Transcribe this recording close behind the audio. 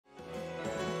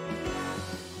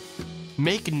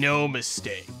Make no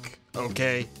mistake,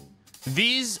 okay?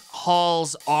 These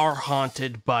halls are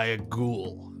haunted by a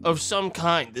ghoul of some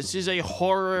kind. This is a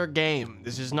horror game.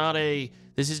 This is not a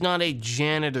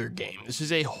janitor game. This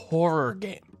is a horror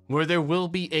game where there will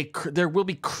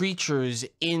be creatures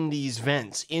in these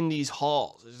vents, in these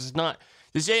halls.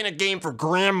 This ain't a game for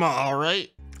grandma, all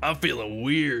right? I'm feeling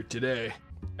weird today.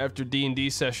 After D&D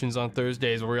sessions on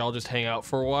Thursdays where we all just hang out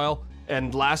for a while.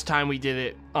 And last time we did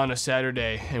it on a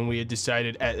Saturday, and we had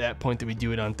decided at that point that we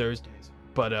do it on Thursdays.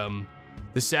 But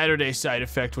the Saturday side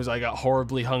effect was I got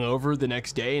horribly hungover the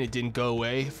next day, and it didn't go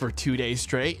away for 2 days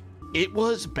straight. It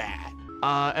was bad.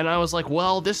 And I was like,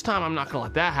 well, this time I'm not gonna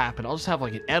let that happen. I'll just have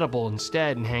like an edible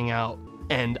instead and hang out,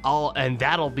 and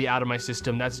that'll be out of my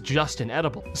system. That's just an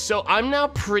edible. So I'm now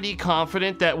pretty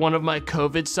confident that one of my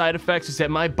COVID side effects is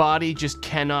that my body just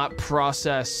cannot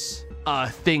process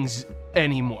things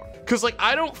anymore. Cause like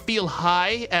I don't feel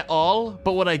high at all,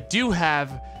 but what I do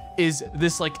have is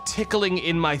this like tickling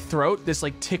in my throat, this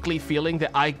like tickly feeling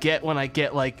that I get when I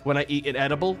eat an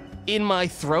edible in my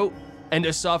throat and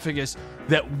esophagus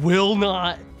that will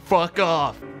not fuck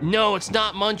off. No, it's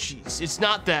not munchies. It's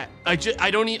not that. I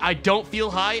don't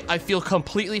feel high. I feel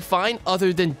completely fine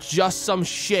other than just some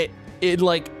shit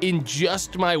in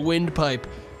just my windpipe.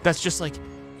 That's just like,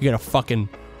 you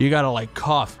gotta like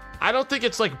cough. I don't think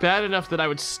it's like bad enough that I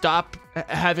would stop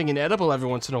having an edible every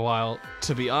once in a while,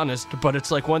 to be honest, but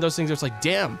it's like one of those things where it's like,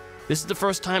 damn, this is the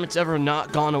first time it's ever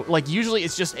not gone. Like usually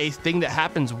it's just a thing that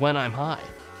happens when I'm high,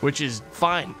 which is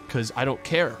fine because I don't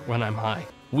care when I'm high.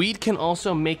 Weed can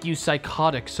also make you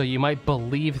psychotic, so you might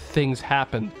believe things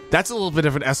happen. That's a little bit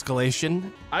of an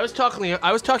escalation. I was talking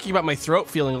about my throat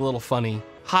feeling a little funny.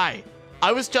 Hi.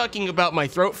 I was talking about my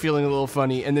throat feeling a little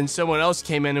funny, and then someone else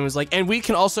came in and was like, and we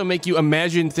can also make you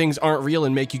imagine things aren't real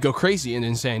and make you go crazy and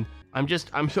insane. I'm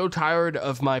so tired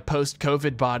of my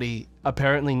post-COVID body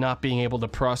apparently not being able to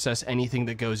process anything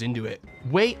that goes into it.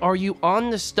 Wait, are you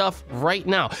on the stuff right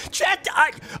now? Chat,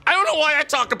 I don't know why I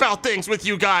talk about things with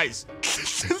you guys.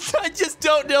 I just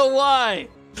don't know why.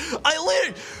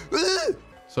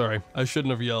 Sorry, I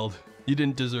shouldn't have yelled. You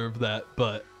didn't deserve that,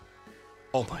 but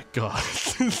oh my God.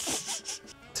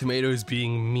 Tomatoes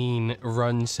being mean,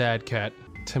 run sad cat.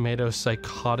 Tomato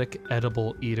psychotic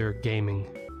edible eater gaming.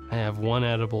 I have 1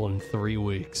 edible in 3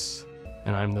 weeks,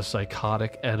 and I'm the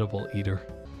psychotic edible eater.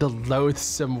 The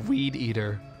loathsome weed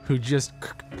eater who just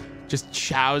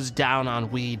chows down on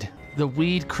weed. The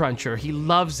weed cruncher, he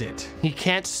loves it. He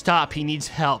can't stop, he needs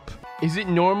help. Is it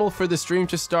normal for the stream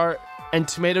to start and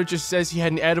Tomato just says he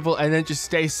had an edible and then just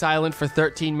stay silent for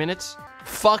 13 minutes?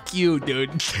 Fuck you,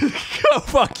 dude. Go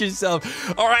fuck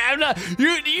yourself. All right,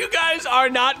 you guys are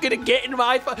not gonna get in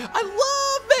my I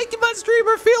love making my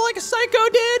streamer feel like a psycho,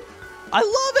 dude. I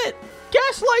love it.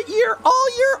 Gaslight year, all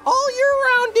year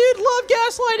round, dude. Love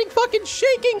gaslighting, fucking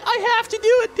shaking. I have to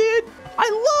do it, dude. I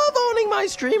love owning my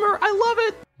streamer. I love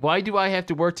it. Why do I have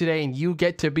to work today and you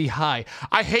get to be high?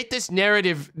 I hate this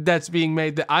narrative that's being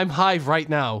made that I'm high right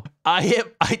now. I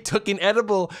took an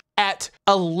edible at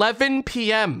 11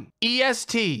 p.m.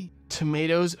 EST.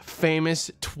 Tomato's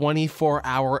famous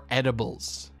 24-hour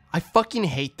edibles. I fucking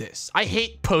hate this. I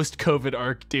hate post-COVID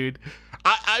arc, dude.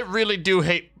 I really do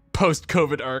hate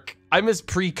post-COVID arc. I miss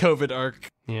pre-COVID arc.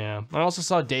 Yeah. I also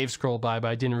saw Dave scroll by, but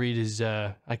I didn't read his,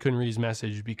 I couldn't read his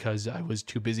message because I was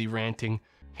too busy ranting.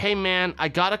 Hey man, I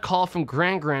got a call from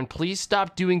Gran. Please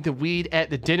stop doing the weed at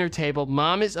the dinner table.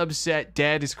 Mom is upset,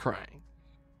 Dad is crying.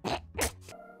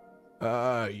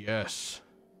 Yes.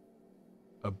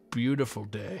 A beautiful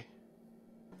day.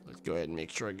 Let's go ahead and make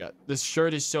sure I got... This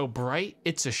shirt is so bright,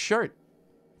 it's a shirt.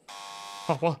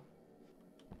 Oh, what?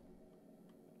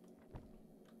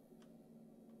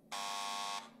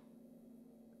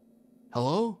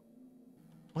 Hello?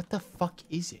 What the fuck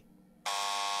is it?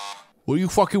 What do you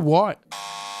fucking want?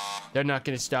 They're not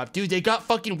gonna stop. Dude, they got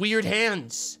fucking weird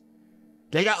hands.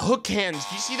 They got hook hands.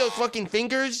 Do you see those fucking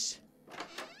fingers?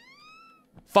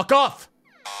 Fuck off!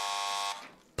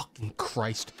 Fucking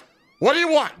Christ. What do you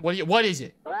want? What is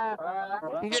it?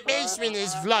 The basement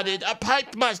is flooded. A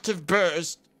pipe must have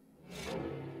burst.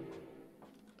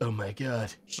 Oh my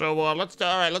God. So,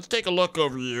 let's take a look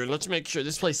over here. Let's make sure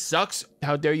this place sucks.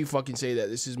 How dare you fucking say that?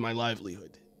 This is my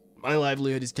livelihood. My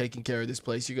livelihood is taking care of this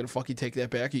place. You're gonna fucking take that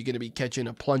back, or you're gonna be catching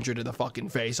a plunger to the fucking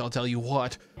face, I'll tell you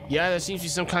what. Yeah, there seems to be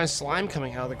some kind of slime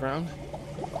coming out of the ground.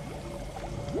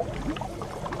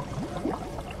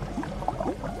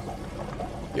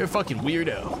 You're a fucking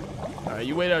weirdo. Alright,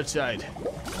 you wait outside.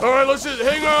 Alright, let's just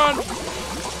hang on!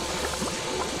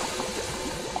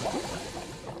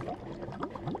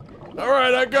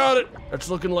 Alright, I got it. That's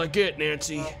looking like it,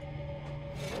 Nancy.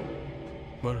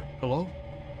 What? Hello?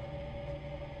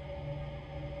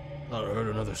 Thought I heard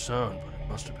another sound, but it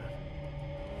must have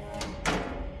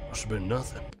been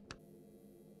nothing.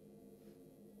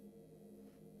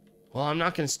 Well, I'm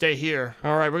not gonna stay here.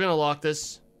 All right, we're gonna lock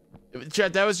this.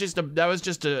 Chat, that was just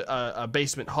a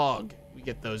basement hog. We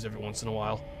get those every once in a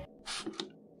while.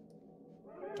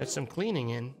 Get some cleaning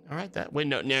in. All right, that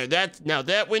window. Now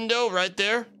that window right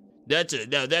there. That's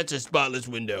a spotless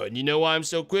window. And you know why I'm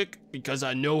so quick? Because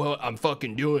I know what I'm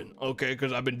fucking doing. Okay,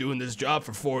 because I've been doing this job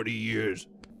for 40 years.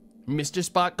 Mr.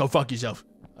 Spot, go fuck yourself.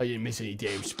 I didn't miss any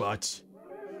damn spots.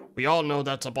 We all know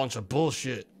that's a bunch of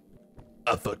bullshit.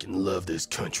 I fucking love this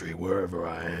country wherever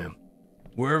I am.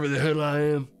 Wherever the hell I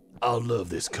am, I'll love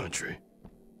this country.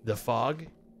 The fog?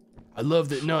 I love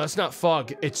that. No, it's not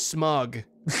fog. It's smog.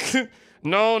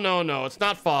 No. It's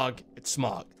not fog. It's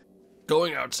smog.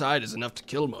 Going outside is enough to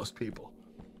kill most people.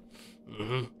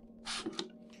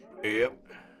 Yep.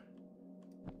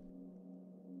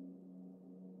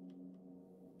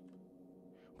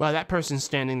 Wow, that person's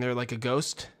standing there like a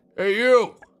ghost. Hey,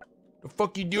 you! The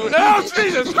fuck you doing? Oh,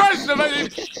 Jesus Christ! I'm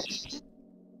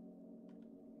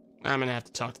gonna have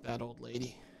to talk to that old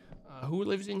lady. Who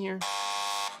lives in here?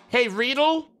 Hey,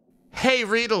 Riedel? Hey,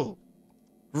 Riedel.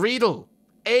 Riedel.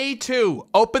 A2,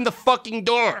 open the fucking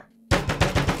door.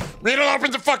 Riedel,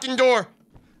 open the fucking door.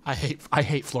 I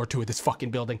hate floor 2 of this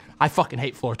fucking building. I fucking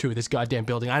hate floor 2 of this goddamn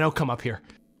building. I don't come up here.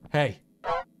 Hey.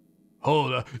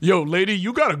 Hold up. Yo, lady,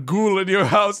 you got a ghoul in your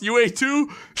house. You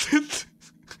A2?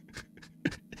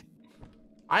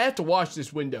 I have to wash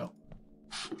this window.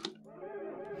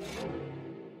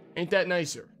 Ain't that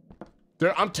nicer?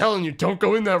 I'm telling you, don't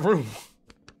go in that room.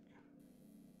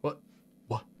 What?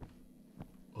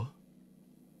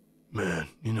 Man,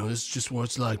 you know, this is just what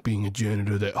it's like being a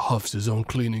janitor that huffs his own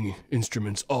cleaning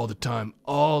instruments all the time.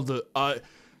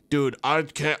 Dude,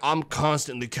 I'm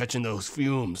constantly catching those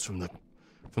fumes from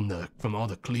all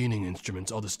the cleaning instruments,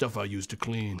 all the stuff I use to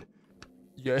clean.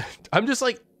 Yeah, I'm just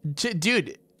like,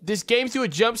 dude, this game threw a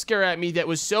jump scare at me that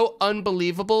was so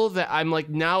unbelievable that I'm like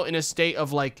now in a state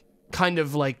of like, kind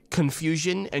of like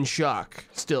confusion and shock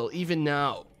still, even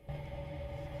now.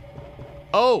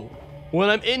 Oh, when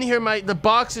I'm in here, the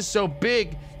box is so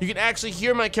big, you can actually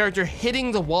hear my character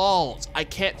hitting the walls. I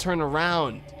can't turn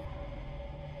around.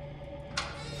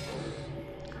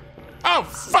 Oh,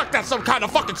 fuck, that's some kind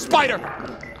of fucking spider.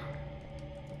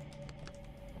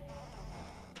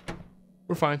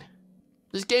 We're fine.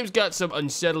 This game's got some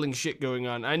unsettling shit going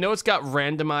on. I know it's got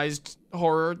randomized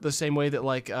horror the same way that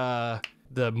like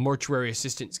the Mortuary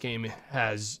Assistance game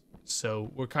has. So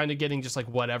we're kind of getting just like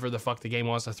whatever the fuck the game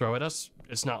wants to throw at us.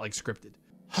 It's not like scripted.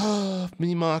 If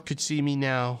Mima could see me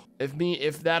now.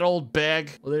 If that old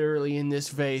bag literally in this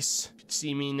vase could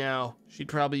see me now, she'd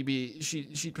probably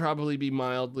be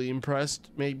mildly impressed,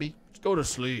 maybe. Just go to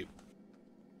sleep.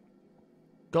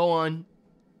 Go on,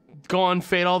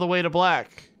 fade all the way to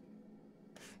black.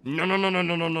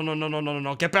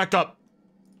 No. Get back up.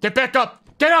 Get back up.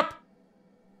 Get up.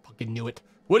 Fucking knew it.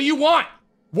 What do you want?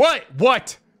 What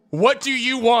do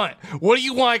you want? What do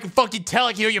you want? I can fucking tell.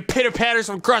 I can hear your pitter patters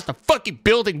from across the fucking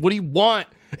building. What do you want?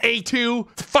 A2,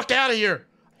 get the fuck out of here.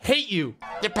 Hate you.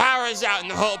 The power is out in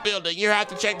the whole building. You have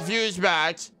to check the fuse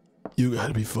box. You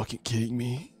gotta be fucking kidding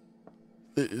me.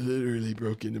 It literally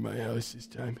broke into my house this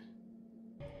time.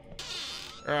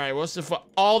 All right, what's the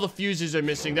all the fuses are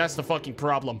missing. That's the fucking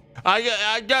problem.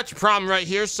 I got your problem right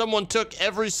here. Someone took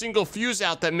every single fuse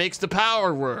out that makes the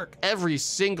power work. Every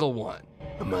single one.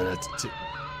 I might have to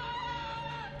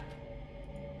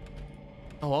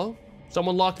Hello?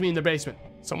 Someone locked me in the basement.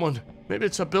 Maybe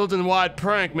it's a building-wide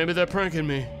prank. Maybe they're pranking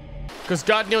me. Because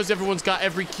God knows everyone's got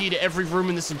every key to every room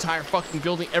in this entire fucking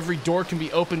building. Every door can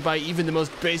be opened by even the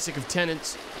most basic of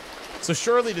tenants. So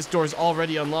surely this door is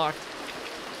already unlocked.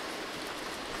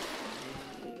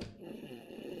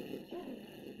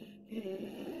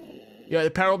 Yeah, the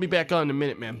power will be back on in a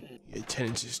minute, ma'am. The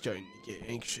tenants are starting to get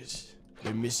anxious.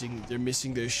 They're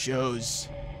missing their shows.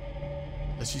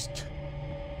 Let's just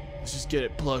get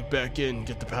it plugged back in,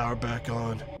 get the power back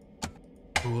on.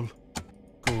 Cool.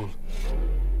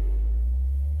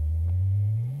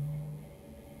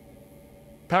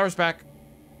 Power's back.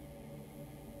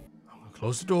 I'm gonna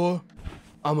close the door.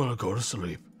 I'm gonna go to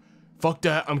sleep. Fuck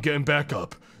that, I'm getting back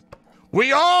up.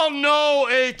 We all know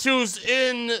A2's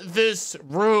in this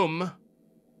room.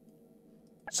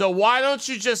 So why don't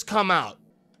you just come out?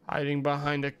 Hiding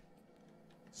behind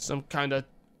some kind of...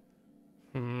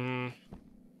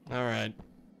 Alright.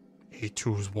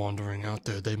 A2's wandering out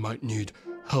there. They might need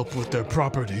help with their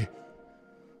property.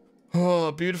 Oh,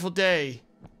 beautiful day.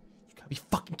 You gotta be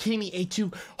fucking kidding me,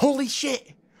 A2. Holy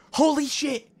shit.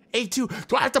 A2.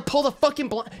 Do I have to pull the fucking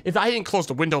blind? If I didn't close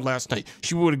the window last night,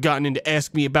 she would have gotten in to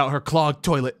ask me about her clogged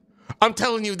toilet. I'm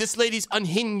telling you, this lady's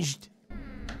unhinged.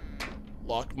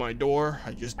 Lock my door.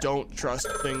 I just don't trust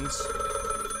things.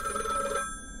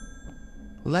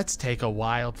 Let's take a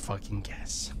wild fucking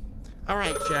guess. All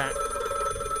right, chat.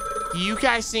 Do you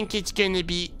guys think it's gonna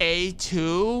be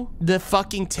A2? The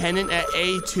fucking tenant at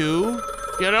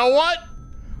A2? You know what?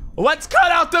 Let's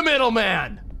cut out the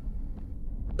middleman.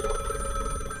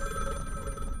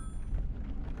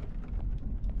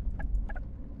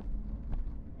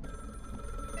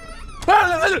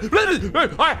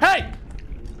 Hey!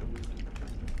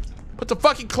 Put the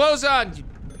fucking clothes on, you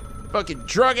fucking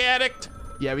drug addict.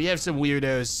 Yeah, we have some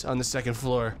weirdos on the second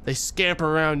floor. They scamper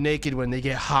around naked when they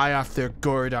get high off their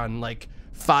gourd on like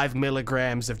 5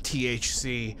 milligrams of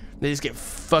THC. They just get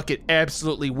fucking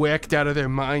absolutely whacked out of their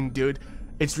mind, dude.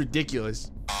 It's ridiculous.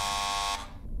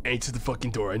 Answer the fucking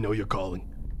door, I know you're calling.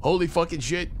 Holy fucking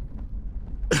shit.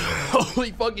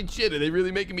 Holy fucking shit, are they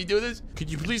really making me do this?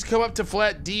 Could you please come up to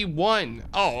flat D1?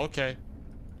 Oh, okay.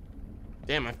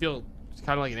 Damn, I feel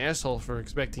kind of like an asshole for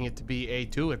expecting it to be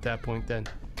A2 at that point then.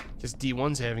 Just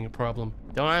D1's having a problem.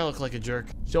 Don't I look like a jerk?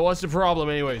 So what's the problem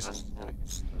anyways?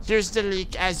 Here's the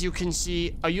leak, as you can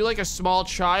see. Are you like a small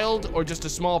child or just a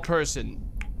small person?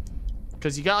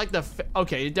 Because you got like the,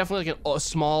 okay, you're definitely like a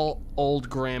small old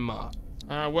grandma.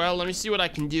 Well, let me see what I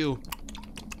can do.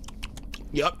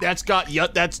 Yup,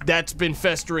 that's been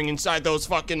festering inside those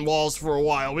fucking walls for a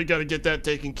while. We gotta get that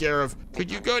taken care of.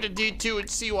 Could you go to D2 and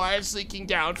see why it's leaking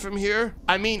down from here?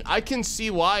 I mean, I can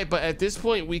see why, but at this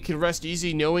point we can rest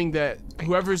easy knowing that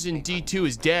whoever's in D2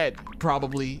 is dead,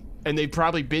 probably. And they've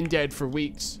probably been dead for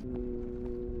weeks.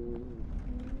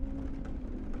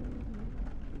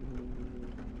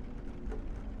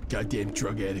 Goddamn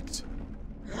drug addicts.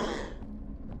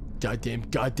 Goddamn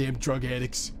drug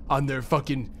addicts on their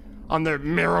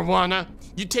marijuana.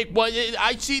 You take one.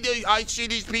 I see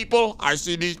these people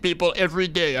every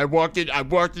day. I walk to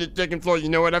the second floor. You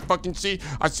know what I fucking see?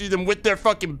 I see them with their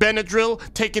fucking Benadryl,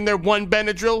 taking their one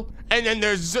Benadryl, and then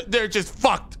they're just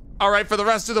fucked. All right, for the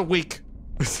rest of the week.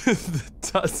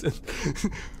 Doesn't.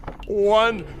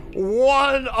 One.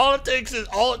 All it takes is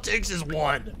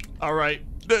one. All right.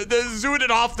 They're zooted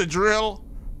off the drill.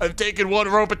 I've taken one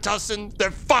Robitussin.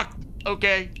 They're fucked.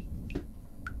 Okay.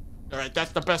 All right,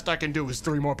 that's the best I can do is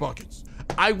 3 more buckets.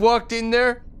 I walked in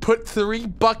there, put 3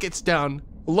 buckets down,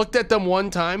 looked at them one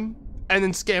time, and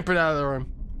then scampered out of the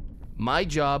room. My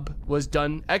job was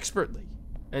done expertly.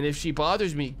 And if she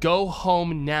bothers me, go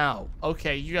home now.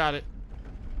 Okay, you got it.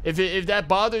 If that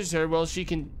bothers her, well, she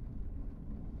can...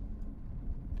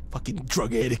 Fucking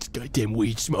drug addicts, goddamn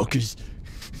weed smokers.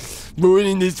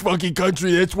 Ruining this fucking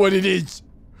country, that's what it is.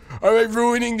 All right,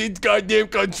 ruining this goddamn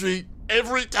country.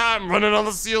 Every time, running on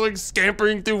the ceiling,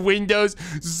 scampering through windows,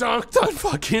 zonked on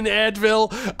fucking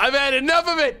Advil. I've had enough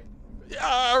of it.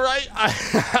 All right,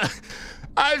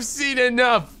 I've seen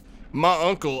enough. My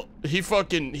uncle, he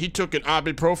took an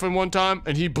ibuprofen one time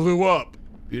and he blew up.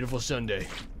 Beautiful Sunday.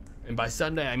 And by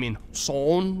Sunday, I mean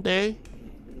Sunday.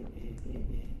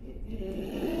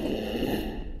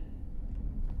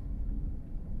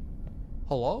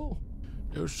 Hello?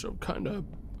 There's some kind of,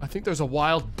 I think there's a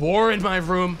wild boar in my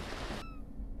room.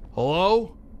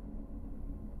 Hello?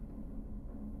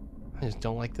 I just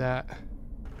don't like that.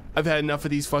 I've had enough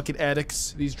of these fucking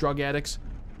addicts, these drug addicts,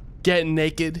 getting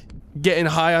naked, getting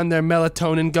high on their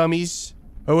melatonin gummies,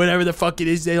 or whatever the fuck it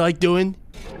is they like doing.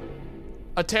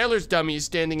 A tailor's dummy is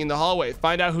standing in the hallway.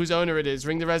 Find out whose owner it is.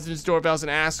 Ring the residence doorbells and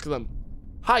ask them.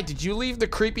 Hi, did you leave the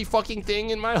creepy fucking thing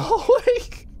in my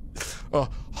hallway?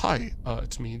 Hi,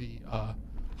 it's me, the,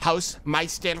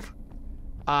 Hausmeister.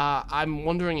 I'm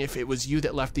wondering if it was you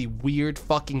that left the weird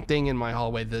fucking thing in my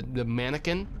hallway, the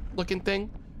mannequin looking thing.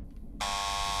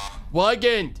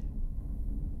 Weigand.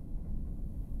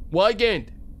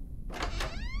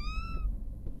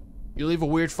 You leave a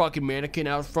weird fucking mannequin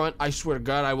out front, I swear to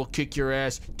God, I will kick your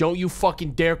ass. Don't you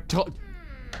fucking dare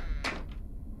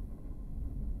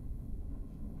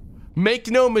Make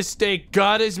no mistake,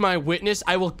 God is my witness,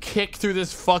 I will kick through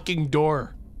this fucking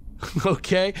door.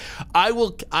 Okay? I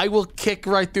will kick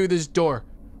right through this door.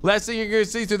 Last thing you're gonna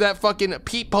see through that fucking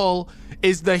peephole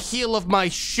is the heel of my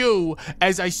shoe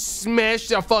as I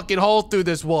smash a fucking hole through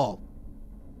this wall.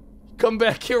 Come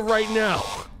back here right now.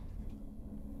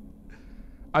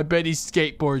 I bet he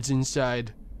skateboards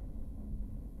inside.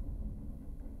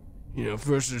 You know,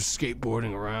 versus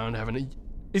skateboarding around, having a...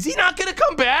 Is he not gonna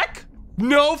come back?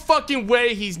 No fucking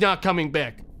way he's not coming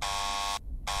back.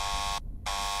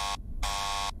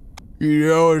 You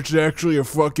know, it's actually a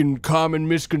fucking common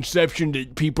misconception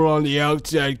that people on the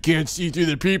outside can't see through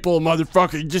the people,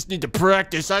 motherfucker. You just need to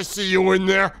practice. I see you in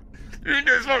there. You think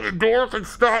this fucking door can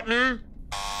stop me?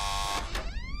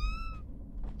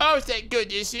 Oh, thank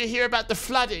goodness. You hear about the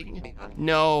flooding?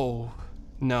 No.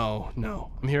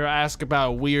 I'm here to ask about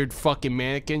a weird fucking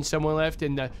mannequin someone left,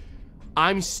 and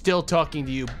I'm still talking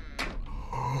to you.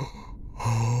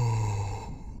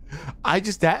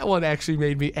 That one actually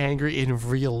made me angry in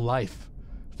real life.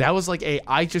 That was like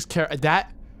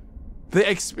that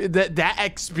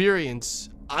experience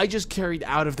I just carried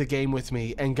out of the game with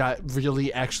me and got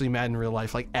really actually mad in real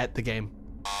life, like at the game.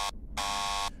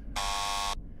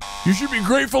 You should be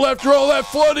grateful after all that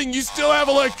flooding, you still have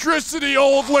electricity,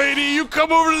 old lady. You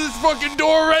come over to this fucking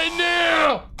door right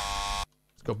now.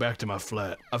 Let's go back to my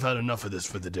flat. I've had enough of this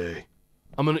for the day.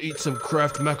 I'm gonna eat some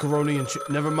Kraft macaroni and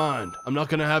never mind. I'm not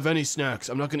gonna have any snacks.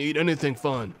 I'm not gonna eat anything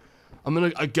fun.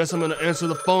 I guess I'm gonna answer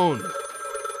the phone.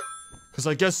 Cause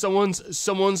I guess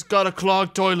someone's got a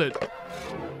clogged toilet.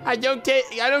 I don't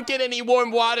get any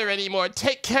warm water anymore.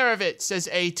 Take care of it, says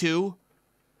A2.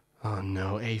 Oh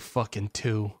no, A fucking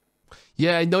 2.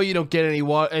 Yeah, I know you don't get any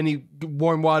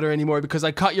warm water anymore because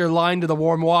I cut your line to the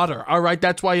warm water. All right,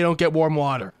 that's why you don't get warm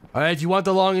water. All right, if you want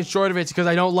the long and short of it, it's because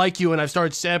I don't like you and I've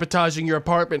started sabotaging your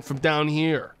apartment from down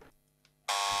here.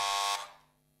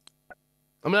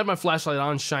 I'm gonna have my flashlight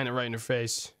on, shine it right in her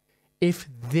face. If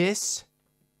this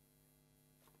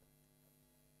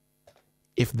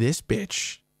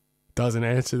bitch doesn't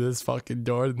answer this fucking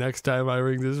door the next time I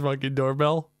ring this fucking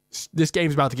doorbell, this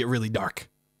game's about to get really dark.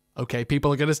 Okay,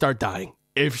 people are gonna start dying.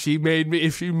 If she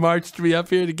marched me up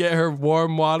here to get her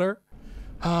warm water.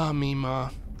 Ah,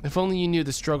 Mima. If only you knew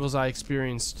the struggles I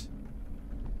experienced.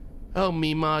 Oh,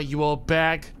 Mima, you old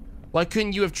bag. Why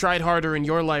couldn't you have tried harder in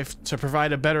your life to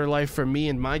provide a better life for me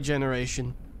and my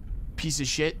generation? Piece of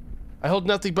shit. I hold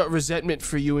nothing but resentment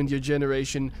for you and your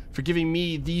generation for giving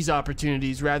me these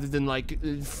opportunities rather than like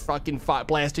fucking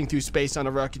blasting through space on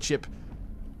a rocket ship.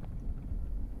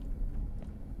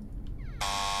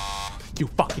 You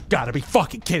fucking gotta be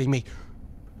fucking kidding me.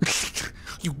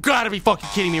 You gotta be fucking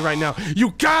kidding me right now.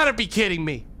 You gotta be kidding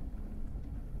me.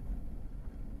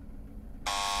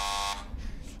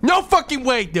 No fucking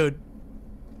way, dude.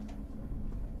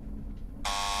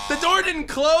 The door didn't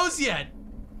close yet.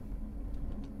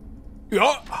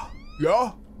 Yeah.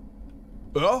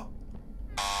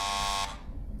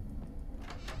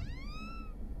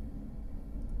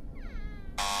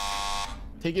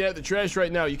 Take it out of the trash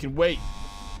right now. You can wait.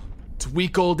 It's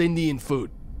weak old Indian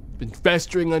food. Been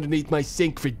festering underneath my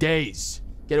sink for days.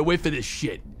 Get a whiff of this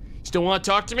shit. Still want to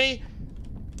talk to me?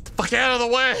 Get the fuck out of the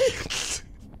way.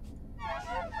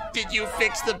 Did you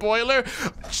fix the boiler?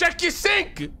 Check your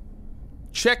sink.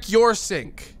 Check your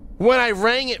sink. When I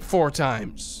rang it 4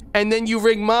 times, and then you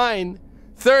ring mine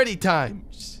 30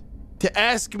 times to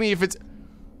ask me if it's...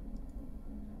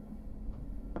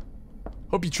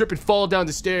 Hope you trip and fall down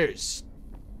the stairs.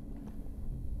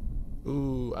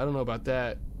 Ooh, I don't know about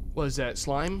that. What is that,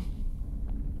 slime?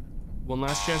 One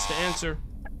last chance to answer.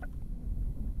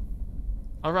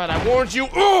 All right, I warned you.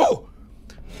 Ooh!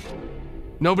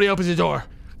 Nobody opens the door.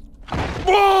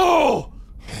 Whoa!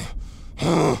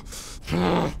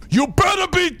 You better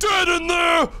be dead in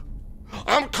there!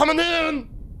 I'm coming in!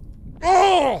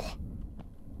 Oh!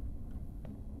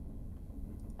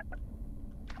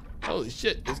 Holy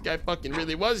shit, this guy fucking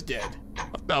really was dead.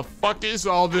 What the fuck is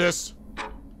all this?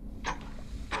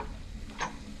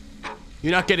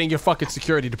 You're not getting your fucking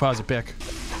security deposit back.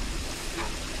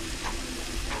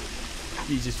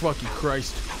 Jesus fucking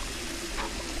Christ.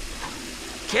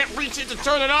 Can't reach it to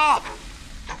turn it off!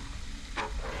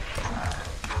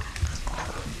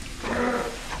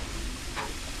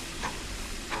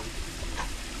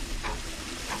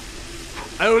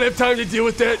 I don't have time to deal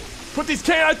with that. Put these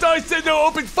cans. I thought I said no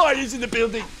open fires in the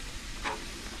building.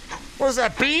 What is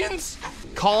that, beans?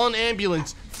 Call an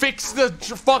ambulance. Fix the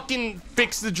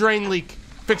drain leak.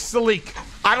 Fix the leak.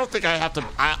 I don't think I have to.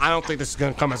 I don't think this is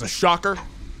gonna come as a shocker.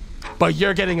 But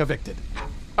you're getting evicted.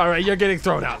 All right, you're getting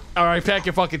thrown out. All right, pack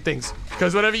your fucking things.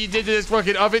 Because whatever you did to this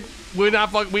fucking oven,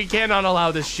 we cannot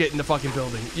allow this shit in the fucking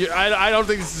building. I don't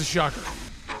think this is a shocker.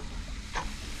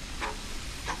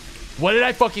 What did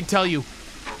I fucking tell you?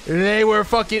 They were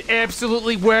fucking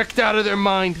absolutely whacked out of their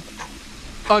mind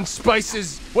on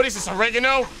spices. What is this,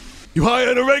 oregano? You high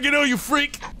on oregano, you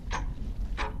freak?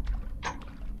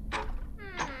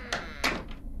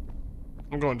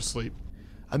 I'm going to sleep.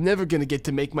 I'm never gonna get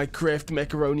to make my Kraft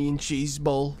macaroni and cheese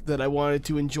bowl that I wanted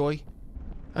to enjoy.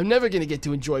 I'm never gonna get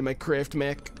to enjoy my Kraft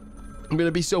mac. I'm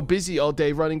gonna be so busy all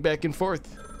day running back and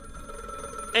forth.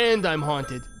 And I'm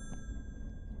haunted.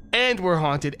 And we're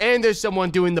haunted. And there's someone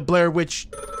doing the Blair Witch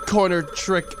corner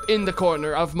trick in the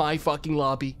corner of my fucking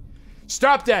lobby.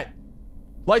 Stop that!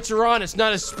 Lights are on, it's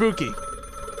not as spooky.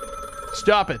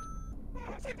 Stop it.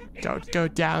 Don't go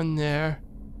down there.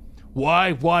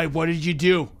 Why? Why? What did you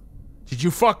do? Did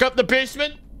you fuck up the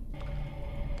basement?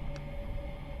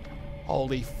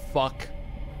 Holy fuck.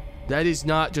 That is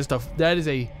not just a,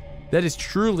 that is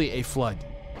truly a flood.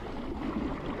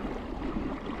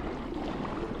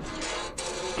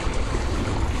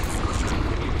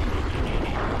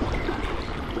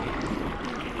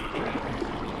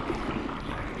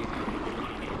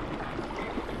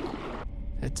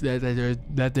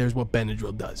 There's what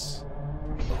Benadryl does.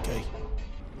 Okay.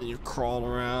 Then you're crawling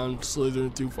around, slithering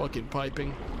through fucking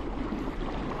piping.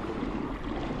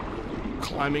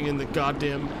 Climbing in the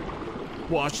goddamn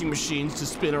washing machines to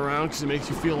spin around because it makes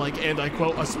you feel like, and I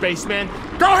quote, a spaceman.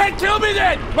 Go ahead, kill me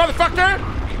then, motherfucker!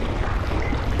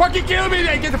 Fucking kill me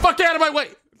then, get the fuck out of my way!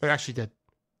 They actually did.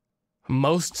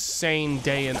 Most sane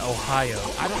day in Ohio.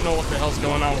 I don't know what the hell's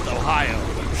going on with Ohio.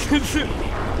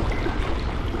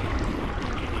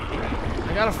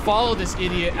 I gotta follow this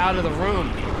idiot out of the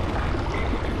room.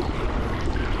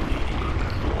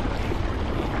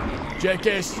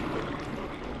 Jackass.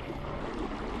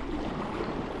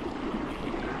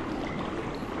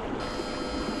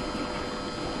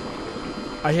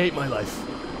 I hate my life.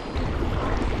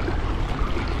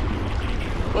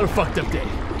 What a fucked up day.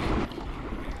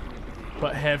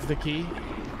 But have the key?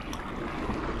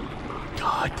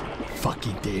 God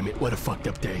fucking damn it, what a fucked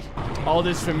up day. All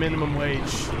this for minimum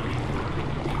wage.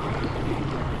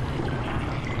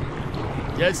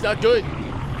 Yeah, it's not good.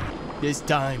 This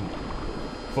time.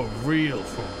 For real,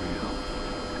 for real.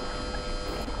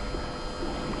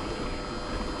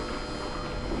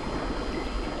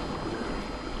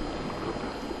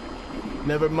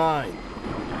 Never mind.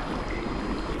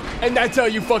 And that's how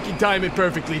you fucking time it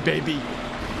perfectly, baby.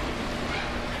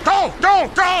 Go,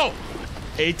 go, go!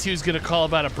 A2's gonna call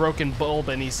about a broken bulb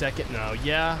any second now,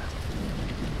 yeah?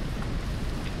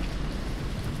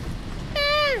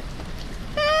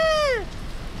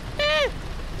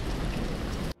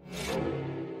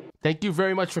 Thank you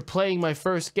very much for playing my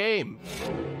first game.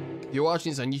 If you're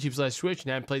watching this on YouTube/Twitch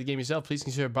and haven't played the game yourself, please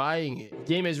consider buying it.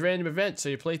 The game has random events, so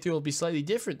your playthrough will be slightly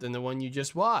different than the one you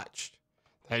just watched.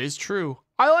 That is true.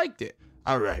 I liked it.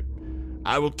 All right.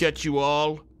 I will catch you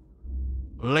all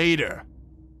later.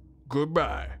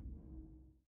 Goodbye.